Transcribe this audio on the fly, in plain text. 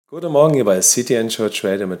Guten Morgen hier bei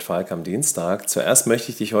CTNchurchradio mit Falk am Dienstag. Zuerst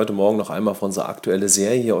möchte ich dich heute Morgen noch einmal auf unsere aktuelle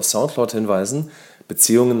Serie hier auf Soundcloud hinweisen,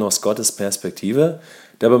 Beziehungen aus Gottes Perspektive.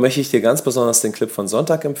 Dabei möchte ich dir ganz besonders den Clip von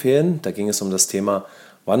Sonntag empfehlen. Da ging es um das Thema,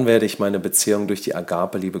 wann werde ich meine Beziehung durch die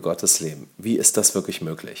Agape-Liebe Gottes leben? Wie ist das wirklich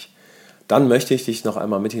möglich? Dann möchte ich dich noch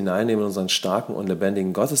einmal mit hineinnehmen in unseren starken und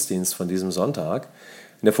lebendigen Gottesdienst von diesem Sonntag.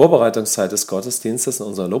 In der Vorbereitungszeit des Gottesdienstes, in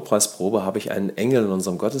unserer Lobpreisprobe, habe ich einen Engel in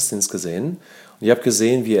unserem Gottesdienst gesehen. Und ich habe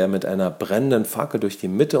gesehen, wie er mit einer brennenden Fackel durch die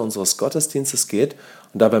Mitte unseres Gottesdienstes geht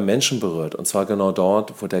und dabei Menschen berührt. Und zwar genau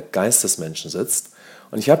dort, wo der Geist des Menschen sitzt.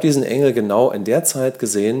 Und ich habe diesen Engel genau in der Zeit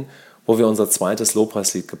gesehen, wo wir unser zweites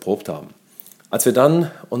Lobpreislied geprobt haben. Als wir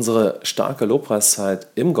dann unsere starke Lobpreiszeit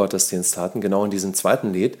im Gottesdienst hatten, genau in diesem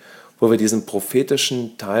zweiten Lied, wo wir diesen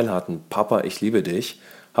prophetischen Teil hatten, Papa, ich liebe dich,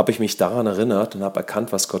 habe ich mich daran erinnert und habe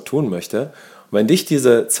erkannt, was Gott tun möchte. Und wenn dich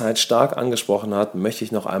diese Zeit stark angesprochen hat, möchte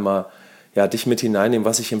ich noch einmal dich mit hineinnehmen,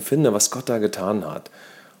 was ich empfinde, was Gott da getan hat.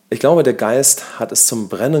 Ich glaube, der Geist hat es zum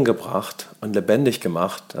Brennen gebracht und lebendig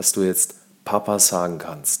gemacht, dass du jetzt Papa sagen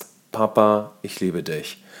kannst. Papa, ich liebe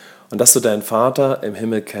dich. Und dass du deinen Vater im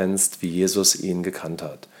Himmel kennst, wie Jesus ihn gekannt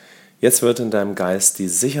hat. Jetzt wird in deinem Geist die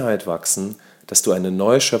Sicherheit wachsen, dass du eine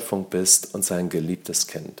neue Schöpfung bist und sein geliebtes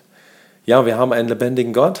Kind. Ja, wir haben einen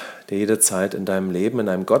lebendigen Gott, der jederzeit in deinem Leben, in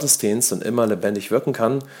einem Gottesdienst und immer lebendig wirken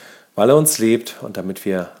kann, weil er uns liebt und damit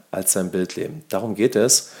wir als sein Bild leben. Darum geht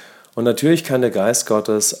es. Und natürlich kann der Geist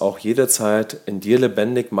Gottes auch jederzeit in dir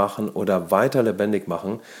lebendig machen oder weiter lebendig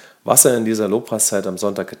machen, was er in dieser Lobpreiszeit am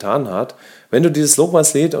Sonntag getan hat. Wenn du dieses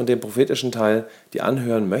Lobpreislied und den prophetischen Teil dir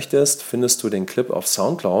anhören möchtest, findest du den Clip auf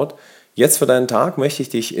Soundcloud. Jetzt für deinen Tag möchte ich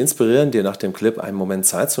dich inspirieren, dir nach dem Clip einen Moment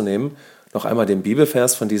Zeit zu nehmen, noch einmal den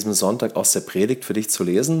Bibelvers von diesem Sonntag aus der Predigt für dich zu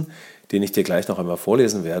lesen, den ich dir gleich noch einmal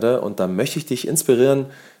vorlesen werde. Und dann möchte ich dich inspirieren,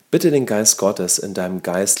 bitte den Geist Gottes in deinem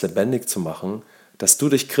Geist lebendig zu machen, dass du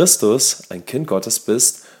durch Christus ein Kind Gottes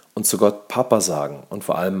bist und zu Gott Papa sagen und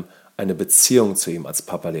vor allem eine Beziehung zu ihm als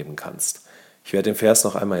Papa leben kannst. Ich werde den Vers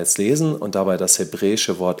noch einmal jetzt lesen und dabei das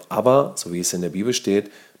hebräische Wort Abba, so wie es in der Bibel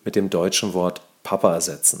steht, mit dem deutschen Wort Papa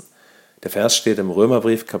ersetzen. Der Vers steht im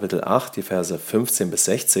Römerbrief Kapitel 8, die Verse 15 bis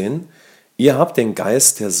 16. Ihr habt den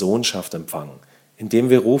Geist der Sohnschaft empfangen, indem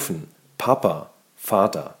wir rufen, Papa,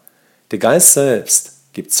 Vater. Der Geist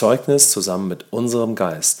selbst gibt Zeugnis zusammen mit unserem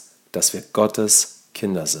Geist, dass wir Gottes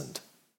Kinder sind.